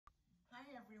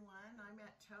everyone. I'm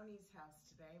at Tony's house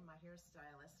today, my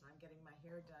hairstylist, and I'm getting my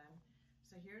hair done.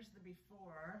 So here's the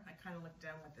before. I kind of look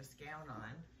down with this gown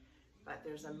on, but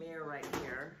there's a mirror right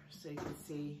here, so you can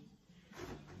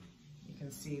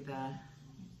see the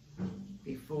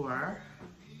before.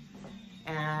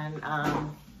 And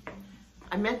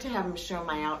I meant to have him show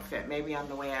my outfit. Maybe on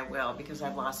the way I will, because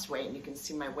I've lost weight and you can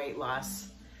see my weight loss.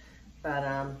 But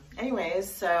anyways,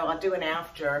 so I'll do an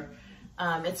after.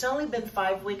 It's only been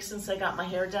 5 weeks since I got my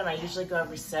hair done. I usually go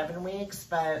every 7 weeks,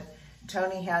 but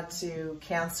Tony had to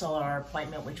cancel our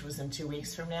appointment, which was in 2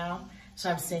 weeks from now.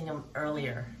 So I'm seeing him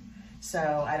earlier.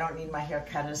 So I don't need my hair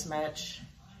cut as much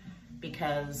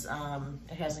because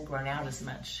it hasn't grown out as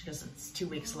much, because it's 2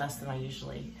 weeks less than I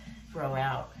usually grow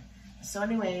out. So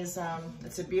anyways,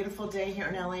 it's a beautiful day here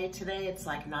in LA today. It's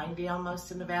like 90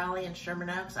 almost in the valley in Sherman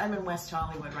Oaks. I'm in West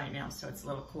Hollywood right now, so it's a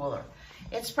little cooler.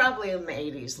 It's probably in the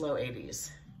 80s, low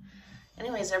 80s.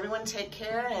 Anyways, everyone take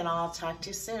care, and I'll talk to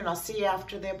you soon. I'll see you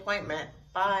after the appointment.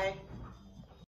 Bye.